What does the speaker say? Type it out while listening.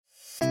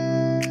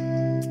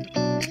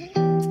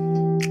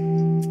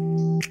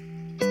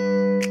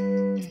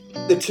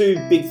two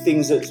big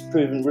things that's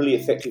proven really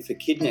effective for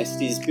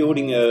KidNest is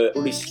building a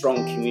really strong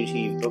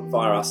community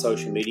via our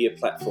social media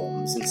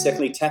platforms. And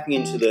secondly, tapping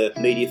into the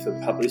media for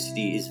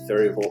publicity is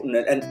very important.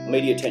 And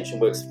media attention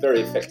works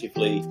very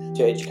effectively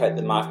to educate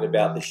the market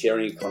about the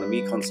sharing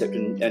economy concept,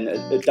 and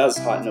it does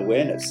heighten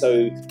awareness.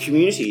 So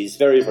community is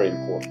very, very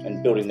important,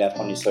 and building that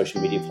on your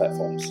social media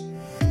platforms.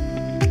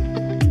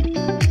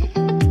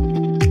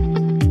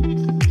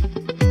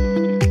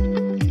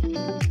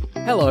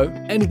 Hello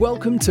and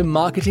welcome to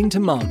Marketing to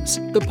Mums,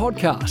 the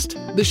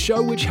podcast, the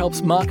show which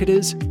helps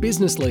marketers,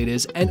 business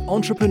leaders and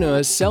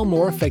entrepreneurs sell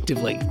more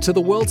effectively to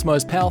the world's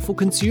most powerful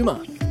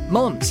consumer,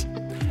 mums.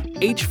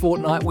 Each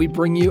fortnight we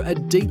bring you a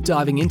deep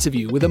diving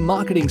interview with a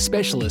marketing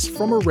specialist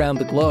from around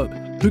the globe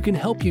who can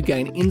help you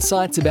gain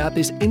insights about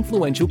this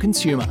influential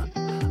consumer.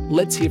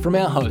 Let's hear from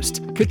our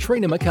host,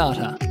 Katrina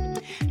McCarter.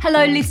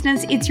 Hello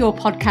listeners, it's your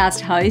podcast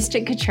host,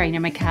 Katrina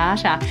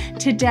McCarter.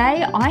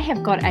 Today I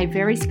have got a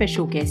very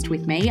special guest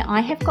with me.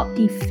 I have got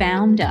the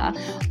founder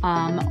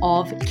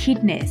of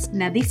KidNest.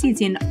 Now this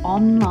is an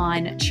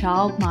online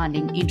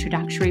childminding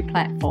introductory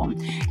platform,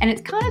 and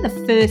it's kind of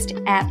the first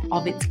app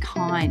of its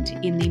kind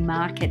in the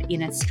market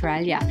in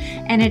Australia,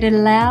 and it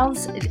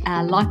allows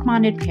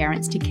like-minded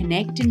parents to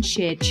connect and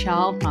share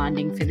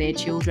childminding for their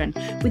children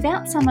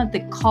without some of the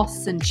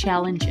costs and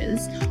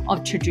challenges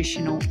of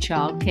traditional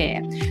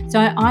childcare. So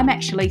I'm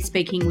actually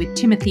speaking with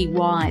Timothy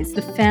Wise,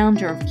 the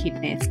founder of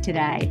KidNest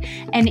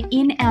today. And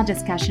in our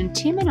discussion,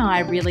 Tim and I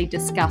really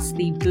discuss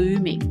the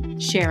booming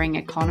sharing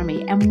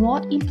economy and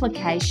what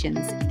implications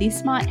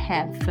this might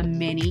have for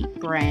many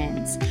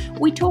brands.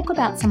 We talk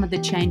about some of the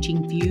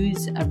changing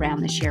views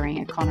around the sharing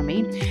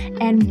economy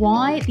and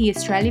why the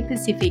Australia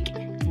Pacific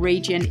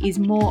region is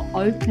more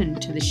open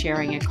to the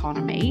sharing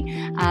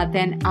economy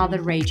than other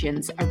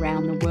regions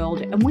around the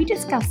world. And we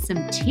discuss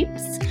some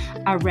tips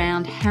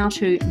around how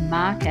to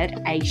market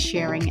a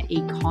sharing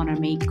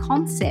economy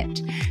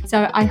concept.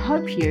 So I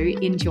hope you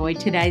enjoyed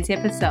today's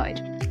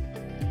episode.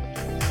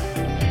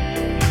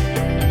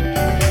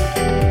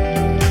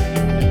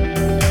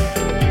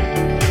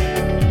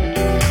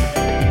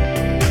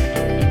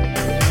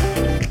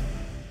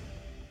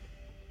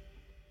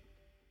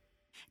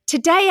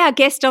 Today, our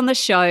guest on the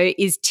show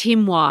is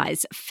Tim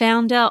Wise,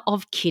 founder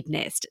of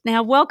KidNest.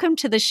 Now, welcome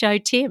to the show,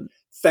 Tim.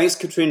 Thanks,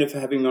 Katrina,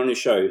 for having me on your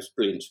show. It's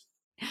brilliant.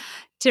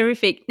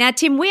 Terrific. Now,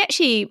 Tim, we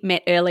actually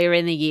met earlier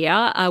in the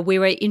year. We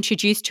were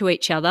introduced to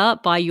each other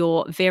by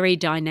your very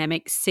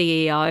dynamic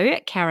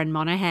CEO, Karen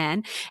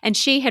Monahan, and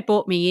she had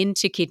brought me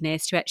into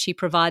KidNest to actually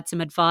provide some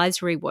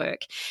advisory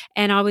work.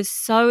 And I was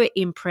so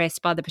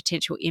impressed by the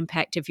potential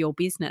impact of your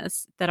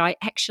business that I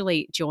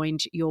actually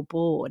joined your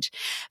board.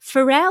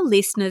 For our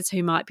listeners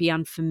who might be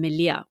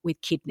unfamiliar with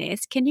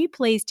KidNest, can you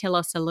please tell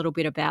us a little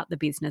bit about the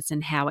business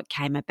and how it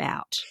came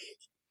about?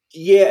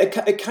 Yeah,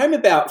 it came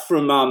about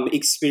from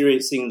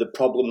experiencing the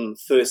problem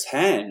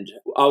firsthand.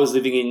 I was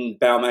living in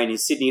Balmain in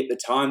Sydney at the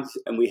time,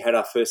 and we had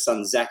our first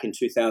son, Zach, in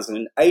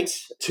 2008.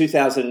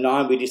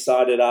 2009, we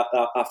decided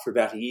after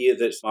about a year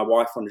that my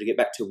wife wanted to get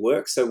back to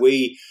work. So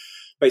we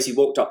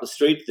basically walked up the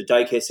street. The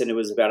daycare centre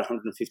was about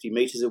 150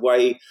 metres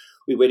away.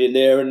 We went in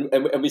there and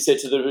we said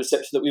to the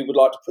reception that we would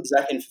like to put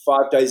Zach in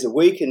for 5 days a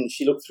week. And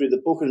she looked through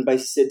the book and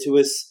basically said to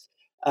us,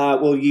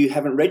 well, you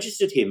haven't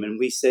registered him. And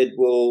we said,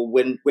 well,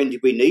 when did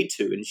we need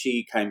to? And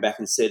she came back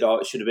and said,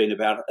 it should have been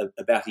about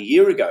a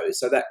year ago.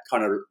 So that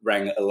kind of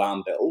rang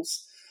alarm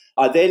bells.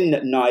 I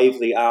then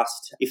naively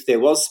asked if there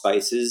was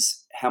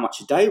spaces, how much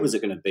a day was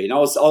it going to be? And I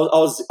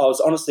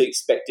was honestly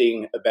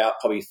expecting about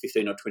probably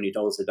 $15 or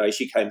 $20 a day.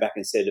 She came back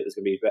and said it was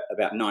going to be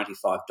about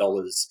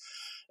 $95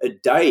 a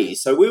day.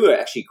 So we were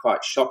actually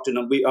quite shocked, and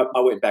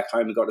I went back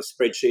home and got a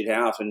spreadsheet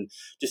out and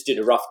just did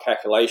a rough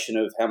calculation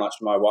of how much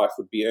my wife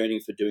would be earning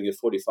for doing a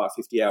 45,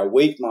 50-hour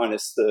week,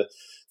 minus the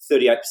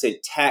 38%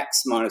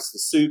 tax, minus the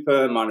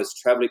super, minus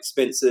travel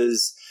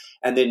expenses,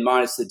 and then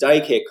minus the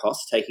daycare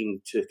costs,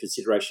 taking into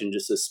consideration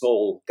just a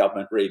small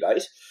government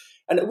rebate.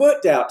 And it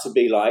worked out to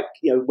be like,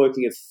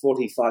 working a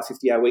 45,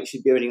 50-hour week,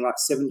 she'd be earning like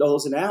 $7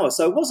 an hour.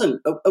 So it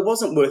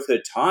wasn't worth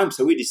her time.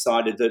 So we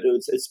decided that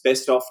it's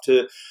best off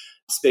to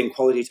spend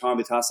quality time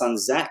with our son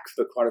Zach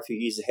for quite a few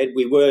years ahead.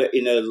 We were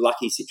in a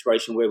lucky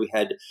situation where we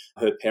had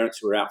her parents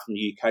who were out from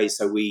the UK,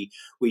 so we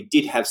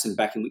did have some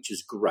backing, which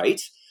was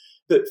great.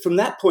 But from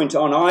that point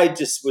on, I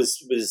just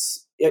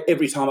was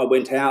every time I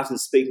went out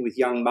and speaking with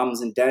young mums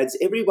and dads,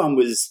 everyone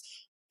was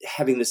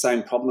having the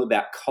same problem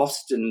about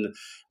cost and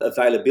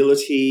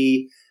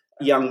availability.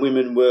 Young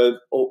women were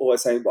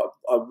always saying, well,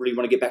 I really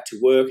want to get back to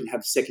work and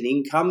have a second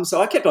income. So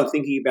I kept on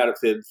thinking about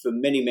it for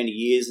many, many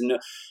years.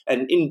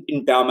 And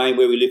in Balmain,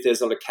 where we live,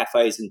 there's a lot of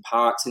cafes and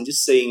parks, and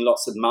just seeing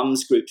lots of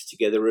mums groups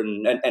together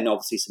and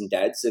obviously some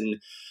dads, and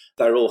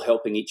they're all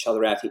helping each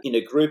other out in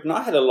a group. And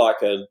I had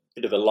a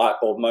bit of a light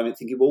bulb moment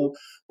thinking, well,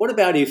 what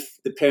about if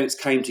the parents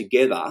came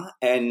together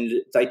and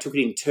they took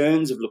it in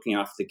turns of looking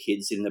after the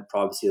kids in the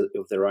privacy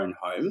of their own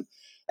home?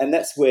 And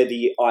that's where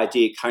the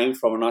idea came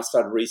from. And I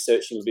started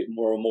researching a bit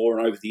more and more.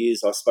 And over the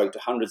years, I spoke to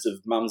hundreds of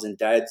mums and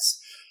dads.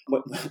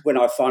 When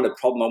I find a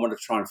problem, I want to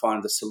try and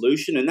find the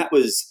solution. And that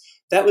was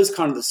that was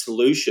kind of the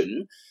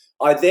solution.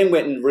 I then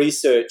went and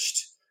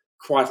researched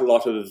quite a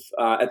lot of,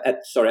 at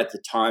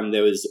the time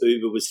there was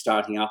Uber was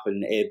starting up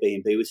and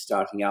Airbnb was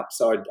starting up.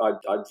 So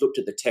I looked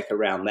at the tech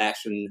around that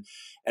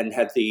and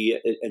had the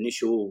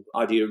initial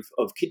idea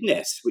of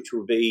KidNest, which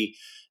will be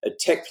a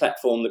tech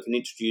platform that can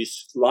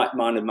introduce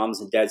like-minded mums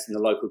and dads in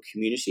the local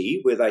community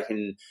where they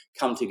can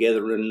come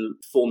together and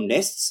form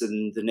nests,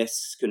 and the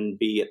nests can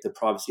be at the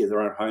privacy of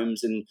their own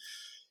homes. And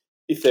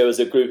if there was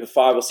a group of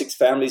 5 or 6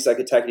 families, they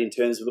could take it in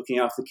terms of looking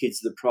after the kids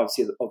at the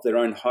privacy of their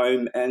own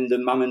home, and the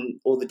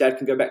mum or the dad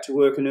can go back to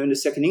work and earn a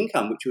second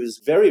income, which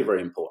was very,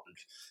 very important.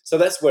 So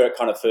that's where it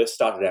kind of first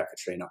started out,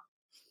 Katrina.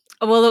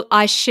 Well, look,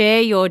 I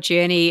share your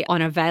journey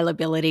on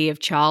availability of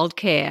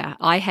childcare.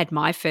 I had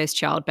my first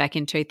child back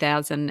in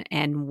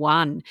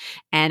 2001,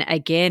 and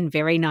again,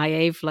 very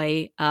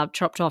naively,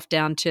 dropped off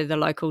down to the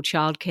local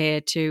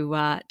childcare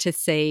to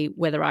see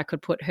whether I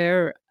could put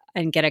her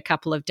and get a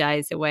couple of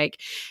days a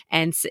week.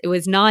 And it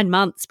was 9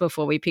 months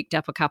before we picked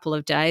up a couple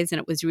of days, and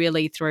it was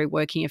really through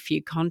working a few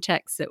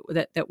contacts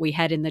that we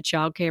had in the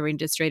childcare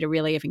industry to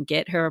really even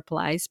get her a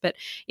place. But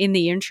in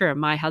the interim,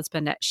 my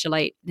husband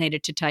actually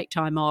needed to take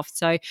time off.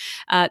 So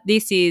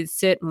this is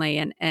certainly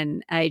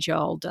an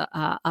age-old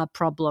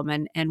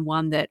problem, and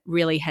one that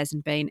really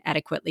hasn't been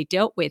adequately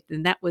dealt with.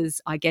 And that was,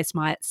 I guess,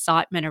 my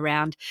excitement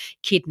around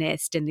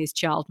KidNest and this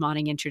child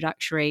minding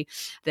introductory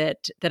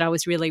that I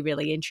was really,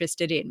 really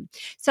interested in.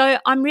 So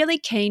I'm really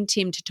keen,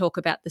 Tim, to talk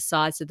about the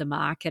size of the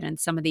market and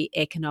some of the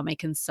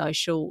economic and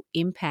social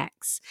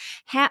impacts.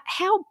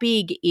 How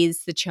big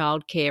is the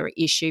childcare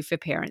issue for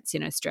parents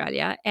in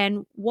Australia,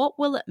 and what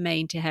will it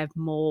mean to have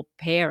more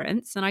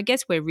parents? And I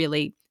guess we're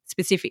really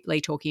specifically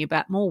talking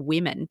about more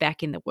women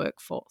back in the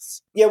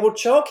workforce. Yeah, well,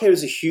 childcare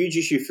is a huge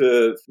issue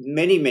for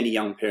many, many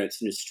young parents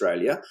in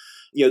Australia.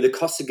 You know, the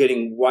costs are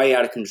getting way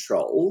out of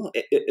control.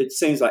 It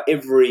seems like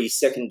every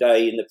second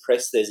day in the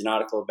press there's an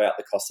article about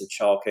the cost of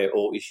childcare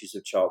or issues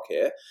of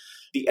childcare.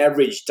 The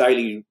average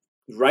daily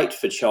rate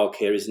for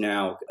childcare is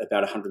now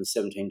about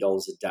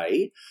 $117 a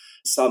day.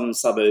 Some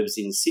suburbs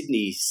in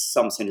Sydney,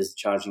 some centres are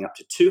charging up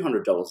to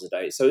 $200 a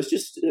day. So it's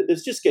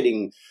just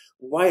getting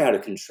way out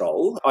of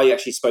control. I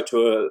actually spoke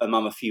to a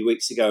mum a few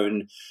weeks ago,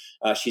 and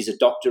she's a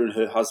doctor and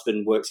her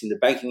husband works in the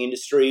banking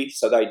industry,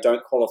 so they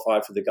don't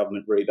qualify for the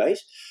government rebate.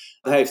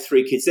 They have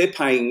 3 kids. They're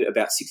paying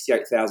about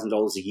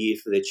 $68,000 a year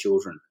for their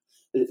children,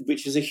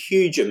 which is a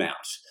huge amount.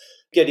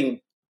 Getting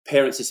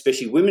parents,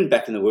 especially women,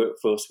 back in the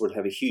workforce would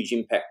have a huge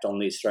impact on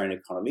the Australian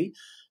economy.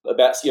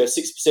 About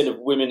 6% of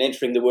women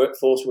entering the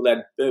workforce will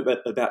add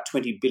about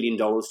 $20 billion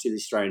to the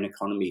Australian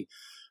economy.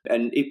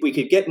 And if we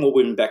could get more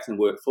women back in the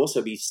workforce,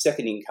 there'll be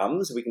second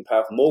incomes. We can pay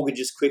off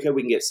mortgages quicker.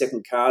 We can get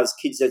second cars,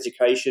 kids'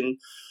 education.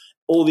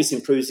 All this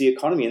improves the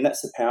economy, and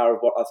that's the power of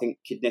what I think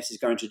KidNest is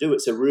going to do.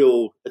 It's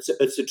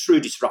a true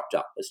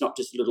disruptor. It's not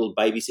just a little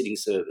babysitting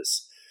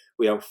service.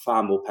 We are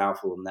far more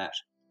powerful than that.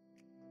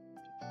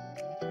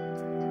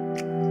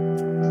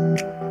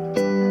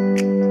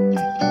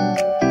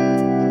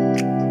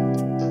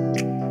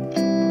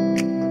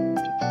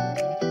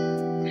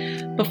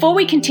 Before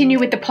we continue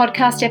with the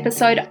podcast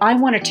episode, I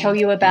want to tell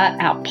you about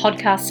our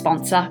podcast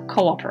sponsor,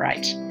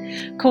 Cooperate.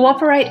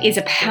 Cooperate is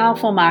a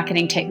powerful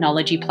marketing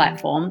technology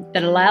platform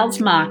that allows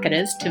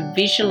marketers to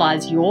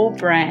visualize your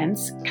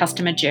brand's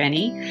customer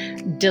journey,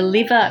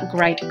 deliver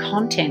great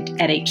content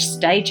at each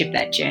stage of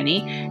that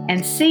journey,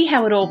 and see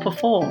how it all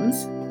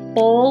performs,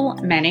 all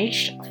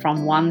managed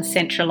from one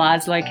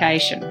centralized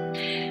location.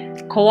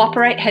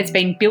 Cooperate has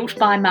been built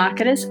by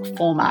marketers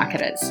for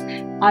marketers.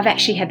 I've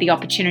actually had the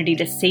opportunity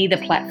to see the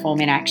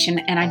platform in action,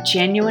 and I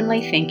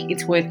genuinely think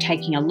it's worth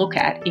taking a look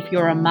at if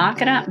you're a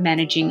marketer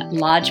managing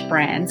large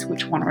brands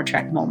which want to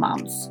attract more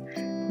mums.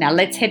 Now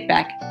let's head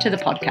back to the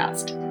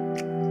podcast.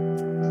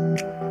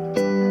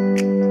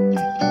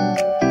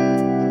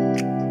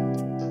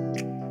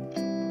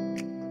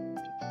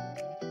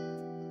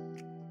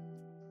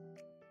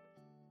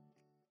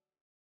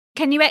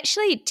 Can you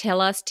actually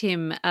tell us,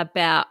 Tim,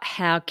 about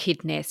how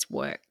KidNest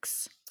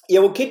works? Yeah,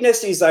 well,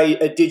 KidNest is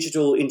a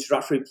digital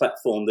introductory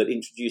platform that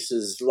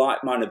introduces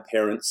like-minded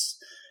parents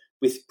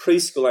with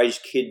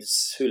preschool-aged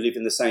kids who live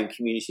in the same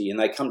community, and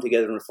they come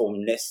together and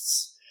form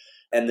nests.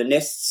 And the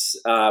nests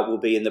will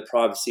be in the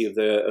privacy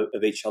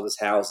of each other's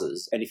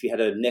houses. And if you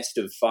had a nest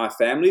of 5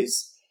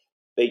 families,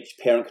 each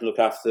parent can look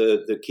after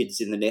the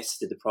kids in the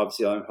nest at the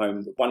privacy of their own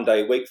home 1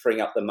 day a week,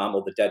 freeing up the mum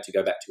or the dad to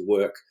go back to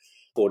work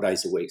 4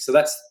 days a week. So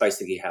that's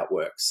basically how it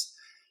works.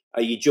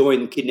 You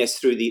join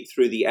KidNest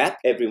through the app.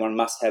 Everyone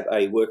must have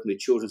a Working with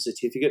Children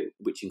certificate,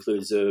 which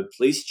includes a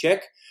police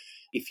check.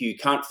 If you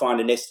can't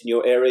find a nest in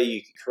your area,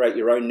 you can create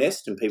your own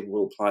nest and people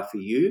will apply for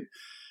you.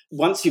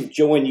 Once you've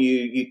joined,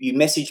 you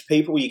message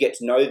people, you get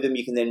to know them.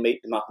 You can then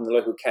meet them up in the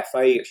local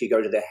cafe. You actually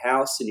go to their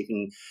house and you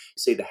can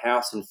see the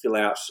house and fill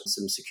out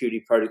some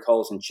security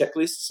protocols and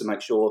checklists to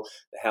make sure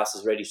the house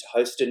is ready to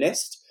host a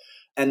nest.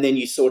 And then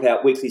you sort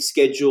out weekly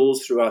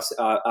schedules through our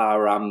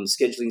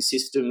scheduling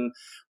system.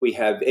 We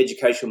have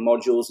educational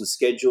modules and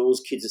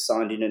schedules. Kids are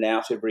signed in and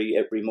out every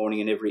morning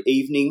and every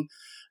evening.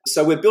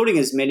 So we're building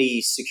as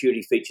many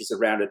security features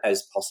around it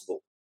as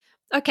possible.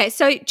 Okay,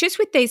 so just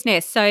with these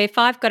nests, so if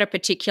I've got a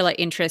particular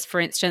interest, for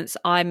instance,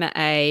 I'm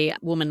a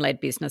woman-led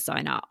business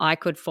owner, I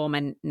could form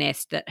a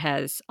nest that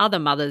has other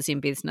mothers in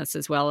business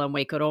as well, and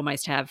we could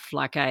almost have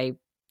like a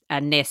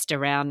nest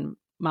around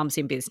mums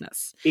in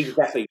business.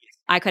 Exactly.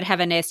 I could have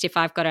a nest if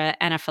I've got an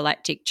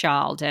anaphylactic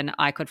child, and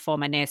I could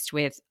form a nest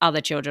with other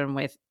children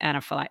with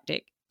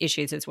anaphylactic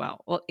issues as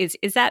well. Well, is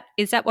that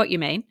what you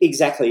mean?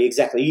 Exactly.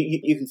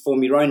 You can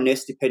form your own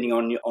nest depending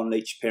on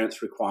each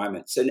parent's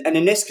requirements. And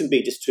a nest can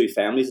be just 2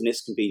 families, a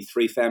nest can be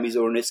 3 families,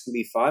 or a nest can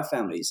be 5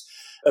 families.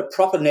 A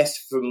proper nest,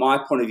 from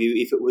my point of view,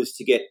 if it was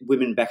to get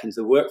women back into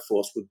the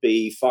workforce, would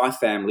be 5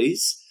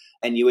 families,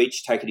 and you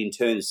each take it in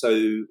turns.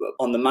 So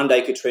on the Monday,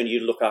 Katrina,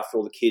 you look after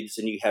all the kids,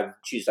 and you have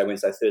Tuesday,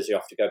 Wednesday, Thursday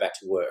off to go back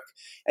to work.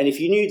 And if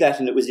you knew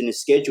that and it was in a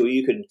schedule,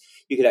 you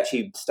could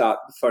actually start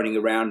phoning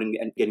around and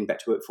getting back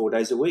to work 4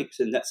 days a week.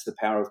 And that's the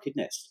power of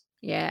KidNest.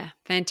 Yeah,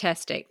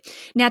 fantastic.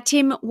 Now,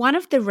 Tim, one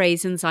of the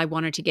reasons I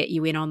wanted to get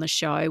you in on the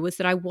show was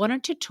that I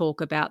wanted to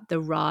talk about the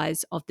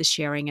rise of the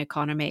sharing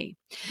economy.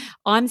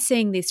 I'm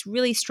seeing this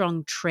really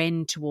strong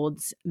trend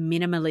towards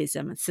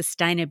minimalism,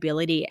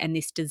 sustainability, and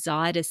this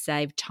desire to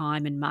save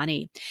time and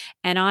money.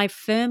 And I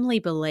firmly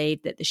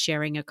believe that the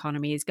sharing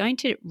economy is going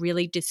to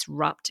really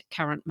disrupt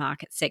current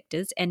market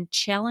sectors and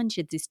challenge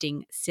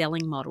existing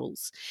selling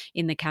models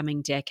in the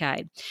coming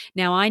decade.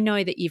 Now, I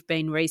know that you've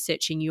been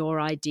researching your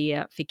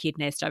idea for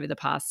KidNest over the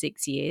past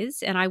 6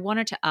 years, and I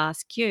wanted to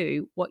ask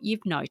you what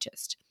you've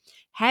noticed.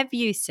 Have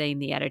you seen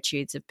the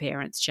attitudes of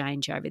parents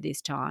change over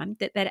this time,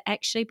 that they'd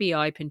actually be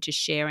open to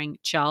sharing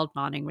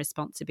childminding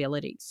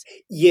responsibilities?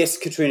 Yes,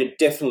 Katrina,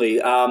 definitely.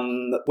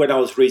 When I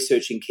was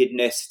researching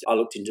KidNest, I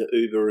looked into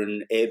Uber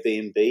and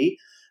Airbnb.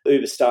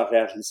 Uber started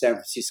out in San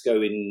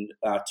Francisco in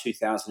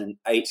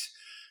 2008.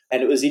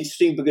 And it was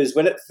interesting because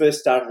when it first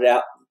started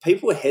out,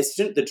 people were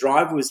hesitant. The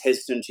driver was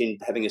hesitant in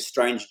having a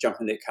stranger jump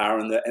in their car,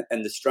 and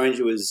the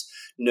stranger was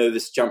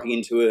nervous jumping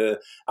into an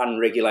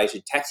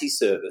unregulated taxi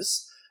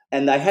service.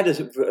 And they had a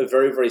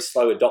very, very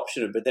slow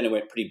adoption, but then it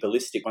went pretty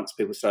ballistic once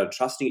people started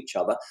trusting each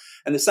other.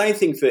 And the same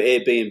thing for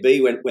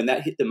Airbnb. When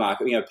that hit the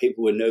market,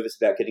 people were nervous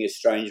about getting a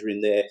stranger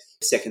in their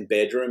second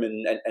bedroom,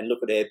 and look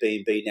at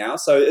Airbnb now.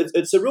 So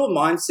it's a real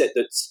mindset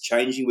that's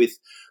changing with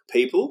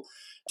people.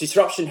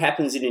 Disruption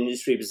happens in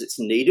industry because it's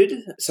needed.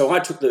 So I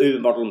took the Uber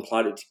model and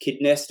applied it to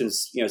KidNest, and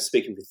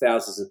speaking with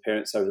thousands of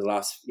parents over the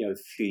last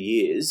few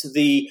years,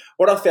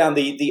 what I found,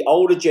 the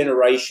older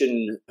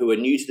generation who are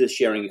new to the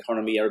sharing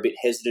economy are a bit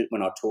hesitant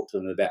when I talk to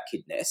them about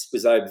KidNest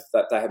because they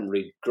haven't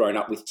really grown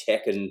up with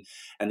tech and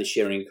the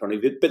sharing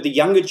economy. But the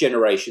younger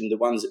generation, the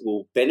ones that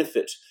will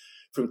benefit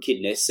from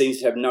KidNest, seems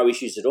to have no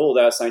issues at all.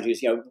 They are saying to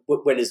us,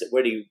 when is it?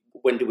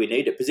 When do we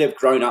need it? Because they've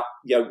grown up,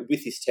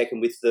 with this tech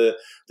and with the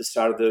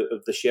start of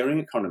the sharing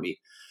economy.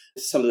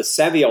 Some of the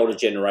savvy older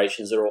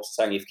generations are also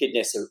saying, if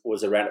KidNest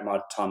was around at my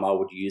time, I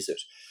would use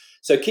it.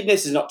 So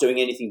KidNest is not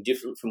doing anything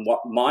different from what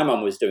my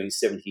mum was doing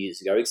 70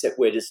 years ago, except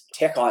we're just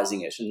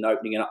techizing it and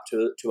opening it up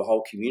to a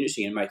whole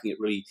community and making it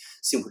really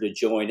simple to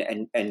join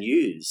and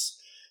use.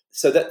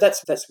 So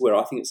that's where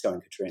I think it's going,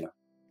 Katrina.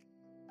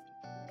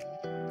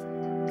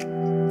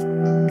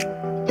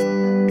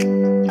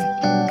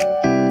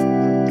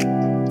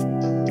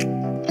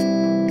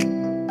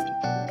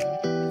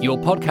 Your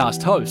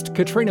podcast host,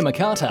 Katrina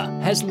McCarter,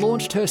 has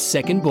launched her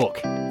second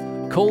book.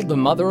 Called The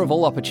Mother of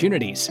All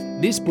Opportunities,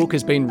 this book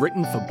has been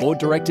written for board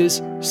directors,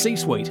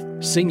 C-suite,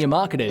 senior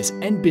marketers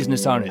and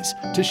business owners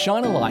to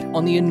shine a light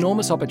on the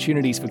enormous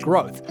opportunities for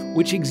growth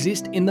which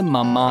exist in the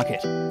mum market.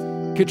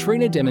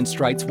 Katrina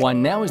demonstrates why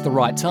now is the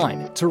right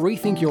time to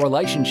rethink your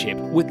relationship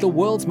with the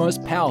world's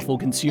most powerful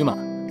consumer,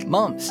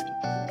 mums.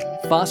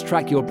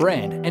 Fast-track your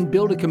brand and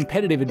build a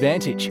competitive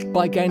advantage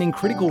by gaining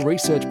critical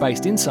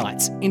research-based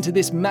insights into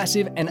this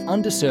massive and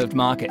underserved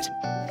market.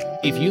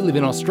 If you live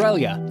in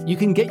Australia, you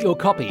can get your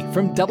copy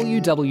from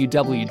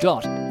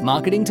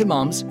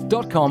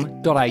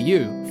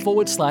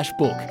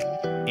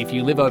www.marketingtomums.com.au/book. If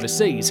you live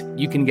overseas,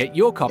 you can get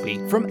your copy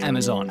from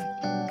Amazon.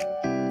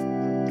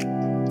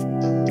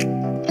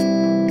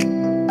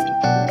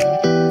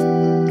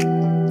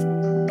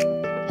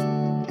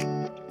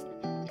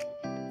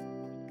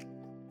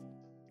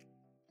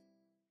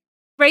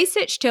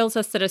 Research tells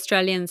us that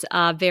Australians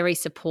are very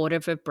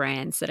supportive of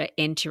brands that are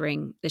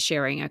entering the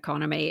sharing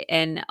economy.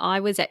 And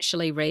I was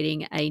actually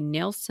reading a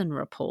Nelson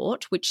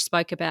report, which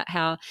spoke about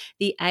how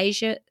the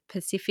Asia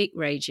Pacific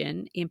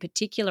region in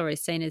particular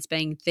is seen as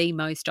being the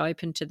most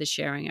open to the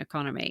sharing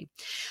economy.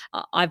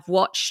 I've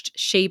watched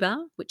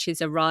Sheba, which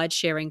is a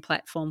ride-sharing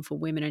platform for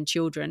women and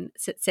children,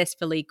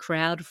 successfully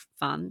crowdfund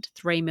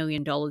 $3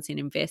 million in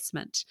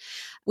investment,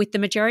 with the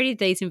majority of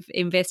these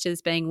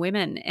investors being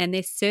women, and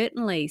there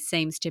certainly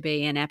seems to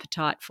be an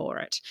appetite for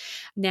it.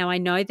 Now, I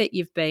know that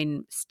you've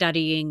been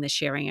studying the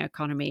sharing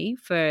economy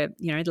for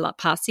the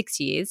past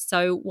 6 years,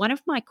 so one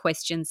of my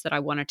questions that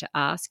I wanted to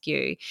ask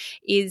you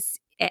is,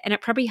 and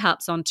it probably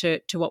harps on to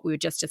what we were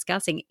just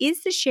discussing,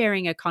 is the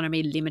sharing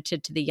economy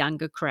limited to the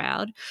younger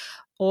crowd,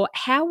 or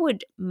how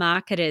would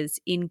marketers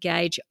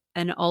engage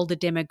an older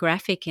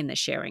demographic in the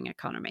sharing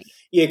economy?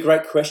 Yeah,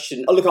 great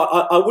question. Look,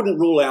 I wouldn't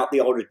rule out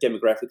the older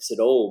demographics at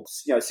all.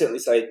 Certainly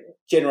say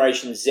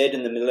Generation Z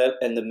and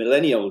the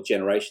millennial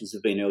generations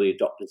have been early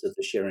adopters of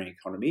the sharing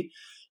economy.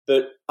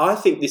 But I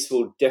think this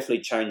will definitely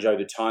change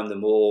over time the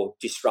more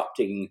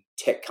disrupting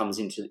tech comes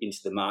into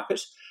the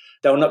market.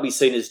 They will not be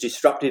seen as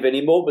disruptive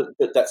anymore,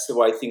 but that's the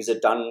way things are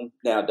done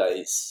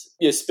nowadays.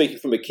 Speaking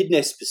from a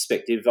KidNest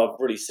perspective, I've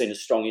really seen a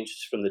strong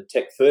interest from the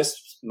tech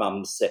first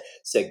mums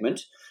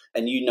segment.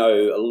 And you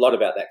know a lot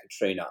about that,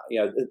 Katrina.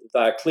 They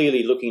are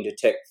clearly looking to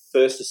tech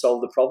first to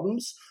solve the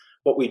problems.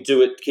 What we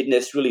do at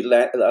KidNest really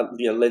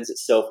lends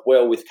itself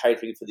well with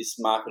catering for this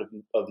market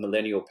of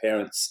millennial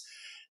parents.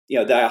 They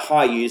are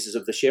high users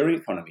of the sharing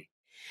economy.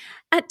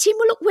 Tim,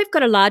 well, look, we've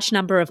got a large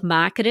number of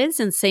marketers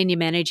and senior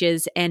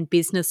managers and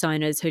business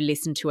owners who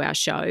listen to our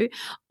show.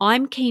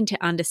 I'm keen to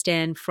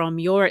understand from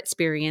your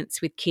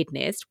experience with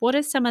KidNest, what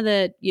are some of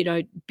the,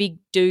 big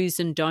do's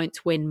and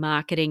don'ts when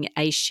marketing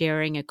a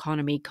sharing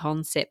economy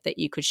concept that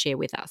you could share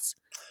with us?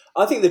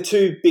 I think the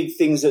two big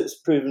things that's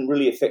proven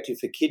really effective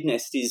for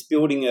KidNest is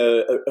building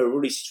a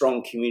really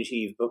strong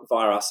community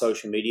via our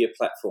social media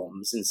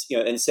platforms,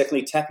 and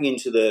secondly, tapping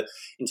into the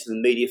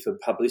media for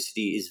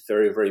publicity is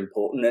very, very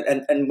important.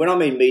 And when I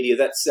mean media,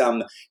 that's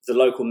the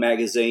local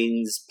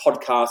magazines,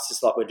 podcasts,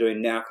 just like we're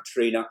doing now,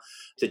 Katrina,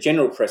 the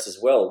general press as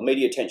well.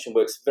 Media attention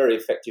works very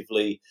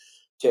effectively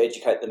to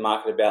educate the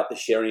market about the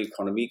sharing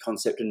economy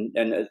concept, and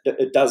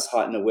it does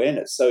heighten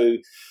awareness. So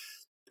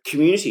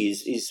community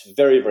is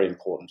very, very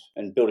important,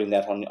 and building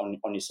that on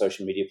your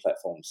social media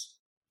platforms.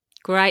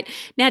 Great.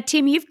 Now,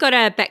 Tim, you've got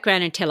a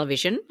background in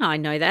television. I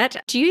know that.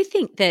 Do you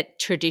think that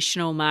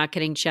traditional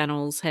marketing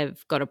channels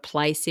have got a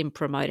place in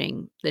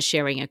promoting the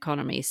sharing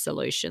economy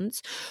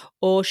solutions,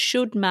 or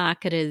should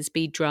marketers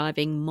be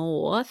driving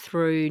more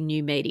through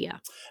new media?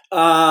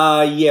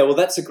 Well,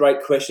 that's a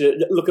great question.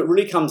 Look, it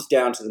really comes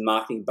down to the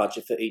marketing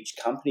budget for each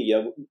company.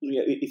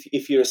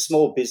 If you're a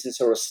small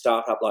business or a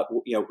startup like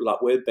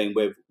we've been,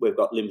 we've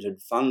got limited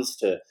funds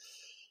to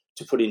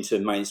put into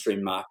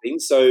mainstream marketing.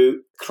 So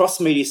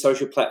cross-media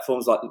social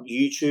platforms like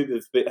YouTube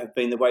have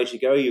been the way to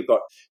go. You've got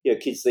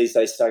kids these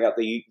days starting up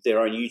their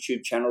own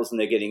YouTube channels, and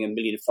they're getting 1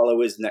 million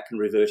followers, and that can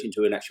revert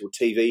into an actual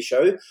TV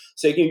show.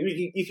 So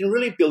you can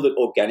really build it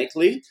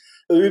organically.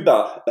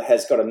 Uber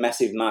has got a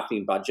massive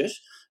marketing budget,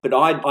 but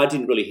I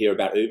didn't really hear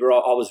about Uber.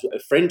 A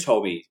friend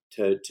told me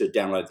to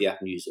download the app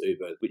and use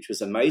Uber, which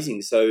was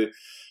amazing. So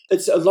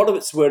it's a lot of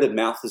it's word of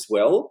mouth as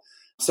well.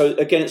 So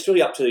again, it's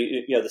really up to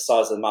the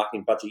size of the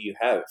marketing budget you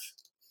have.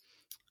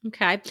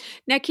 Okay.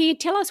 Now, can you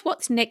tell us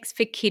what's next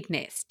for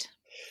KidNest?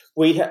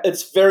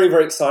 It's very,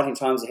 very exciting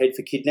times ahead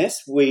for KidNest.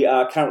 We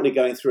are currently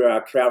going through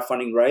our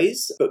crowdfunding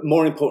raise, but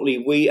more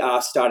importantly, we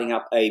are starting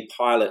up a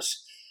pilot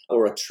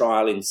or a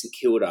trial in St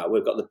Kilda.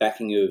 We've got the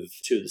backing of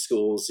 2 of the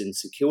schools in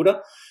St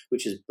Kilda,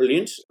 which is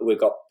brilliant. We've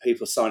got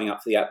people signing up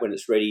for the app when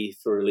it's ready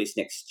for release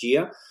next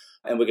year.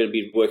 And we're going to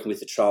be working with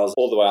the trials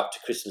all the way up to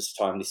Christmas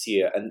time this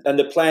year. And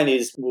the plan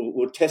is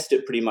we'll test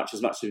it pretty much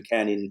as we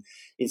can in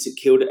St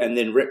Kilda, and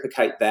then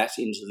replicate that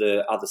into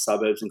the other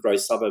suburbs and grow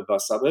suburb by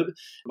suburb.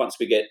 Once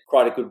we get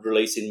quite a good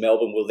release in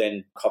Melbourne, we'll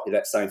then copy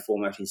that same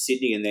format in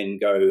Sydney and then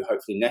go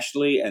hopefully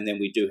nationally. And then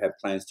we do have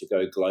plans to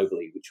go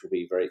globally, which will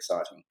be very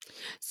exciting.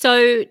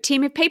 So,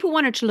 Tim, if people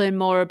wanted to learn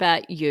more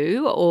about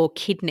you or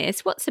KidNest,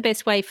 what's the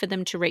best way for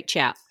them to reach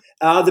out?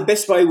 The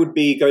best way would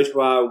be go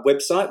to our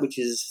website, which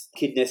is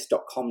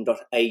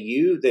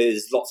kidnest.com.au.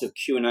 There's lots of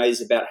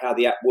Q&As about how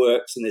the app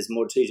works, and there's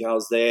more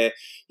details there.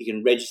 You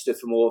can register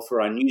for more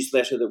for our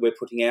newsletter that we're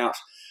putting out.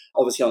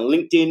 Obviously on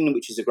LinkedIn,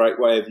 which is a great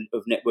way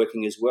of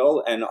networking as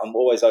well. And I'm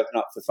always open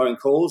up for phone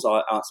calls.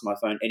 I answer my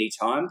phone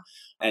anytime,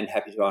 and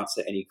happy to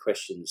answer any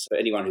questions. For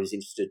anyone who's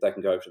interested, they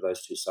can go over to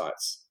those 2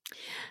 sites.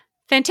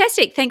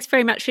 Fantastic. Thanks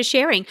very much for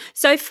sharing.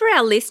 So for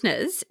our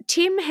listeners,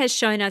 Tim has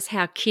shown us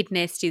how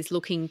KidNest is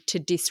looking to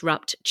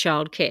disrupt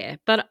childcare.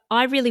 But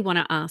I really want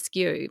to ask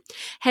you,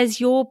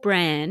 has your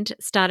brand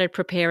started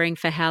preparing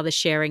for how the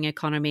sharing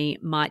economy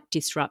might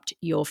disrupt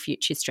your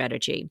future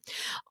strategy?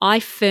 I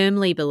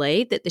firmly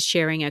believe that the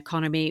sharing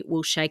economy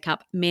will shake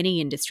up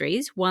many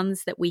industries,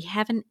 ones that we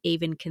haven't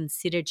even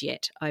considered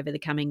yet over the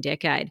coming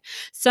decade.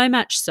 So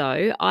much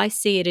so, I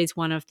see it as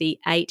one of the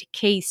 8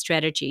 key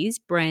strategies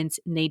brands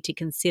need to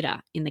consider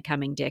in the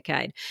coming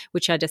decade,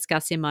 which I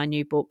discuss in my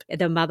new book,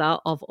 The Mother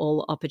of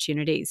All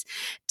Opportunities.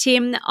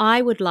 Tim,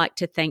 I would like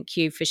to thank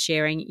you for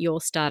sharing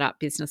your startup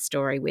business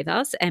story with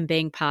us and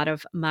being part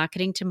of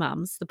Marketing to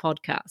Mums, the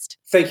podcast.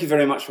 Thank you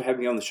very much for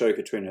having me on the show,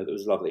 Katrina. That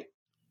was lovely.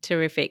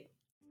 Terrific.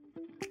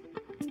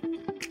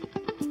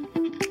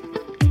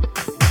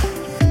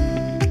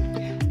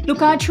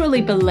 Look, I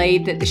truly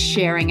believe that the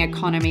sharing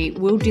economy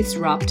will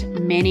disrupt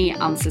many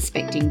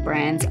unsuspecting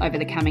brands over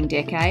the coming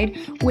decade,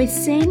 we're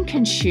seeing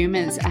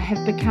consumers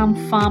have become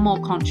far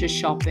more conscious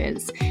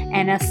shoppers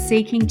and are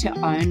seeking to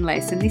own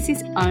less, and this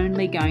is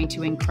only going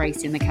to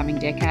increase in the coming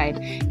decade.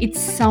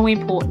 It's so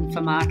important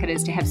for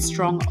marketers to have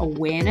strong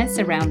awareness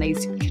around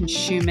these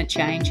consumer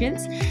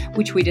changes,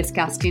 which we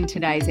discussed in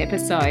today's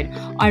episode.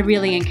 I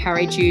really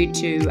encourage you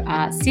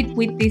to sit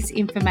with this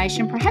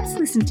information, perhaps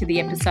listen to the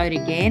episode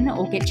again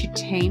or get your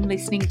team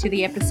listening to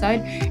the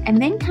episode,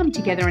 and then come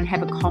together and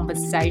have a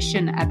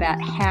conversation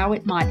about how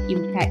it might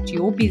impact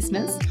your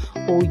business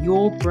or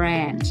your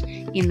brand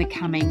in the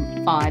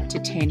coming 5 to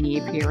 10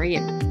 year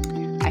period.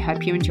 I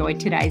hope you enjoyed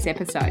today's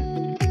episode.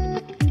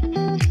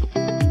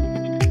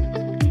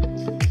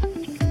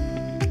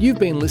 You've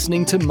been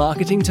listening to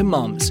Marketing to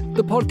Mums,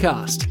 the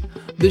podcast,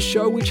 the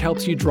show which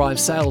helps you drive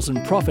sales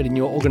and profit in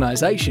your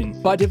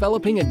organisation by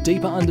developing a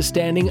deeper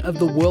understanding of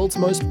the world's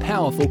most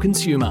powerful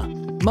consumer,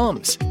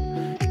 mums.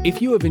 If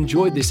you have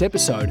enjoyed this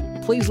episode,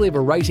 please leave a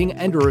rating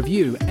and a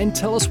review and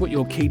tell us what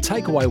your key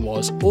takeaway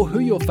was or who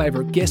your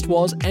favourite guest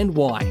was and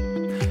why.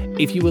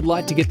 If you would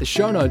like to get the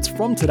show notes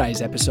from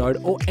today's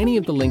episode or any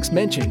of the links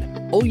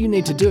mentioned, all you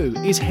need to do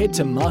is head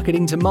to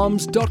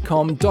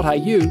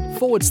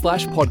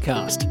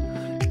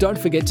marketingtomums.com.au/podcast. Don't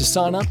forget to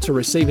sign up to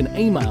receive an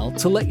email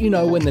to let you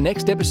know when the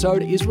next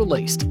episode is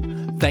released.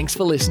 Thanks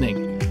for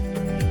listening.